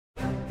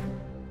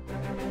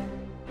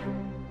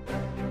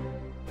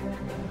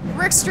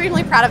We're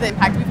extremely proud of the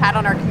impact we've had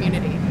on our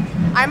community.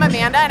 I'm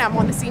Amanda, and I'm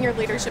on the senior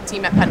leadership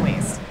team at Penn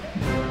Waste.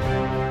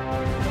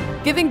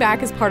 Giving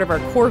back is part of our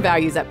core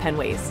values at Penn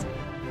Waste.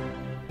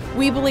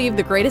 We believe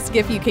the greatest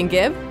gift you can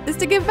give is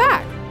to give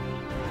back.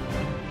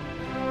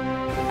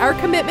 Our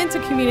commitment to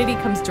community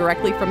comes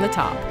directly from the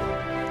top.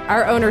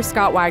 Our owner,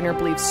 Scott Wagner,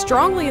 believes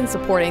strongly in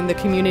supporting the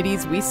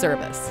communities we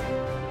service.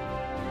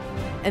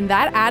 And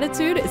that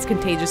attitude is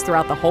contagious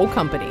throughout the whole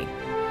company.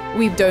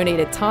 We've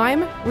donated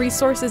time,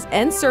 resources,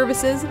 and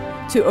services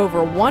to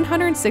over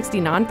 160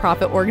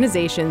 nonprofit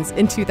organizations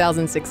in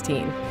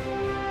 2016.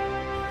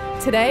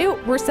 Today,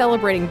 we're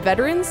celebrating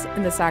veterans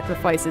and the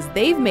sacrifices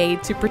they've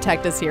made to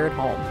protect us here at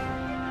home.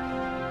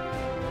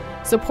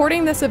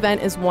 Supporting this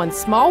event is one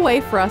small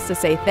way for us to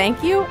say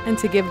thank you and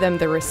to give them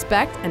the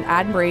respect and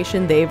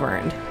admiration they've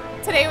earned.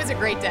 Today was a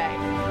great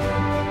day.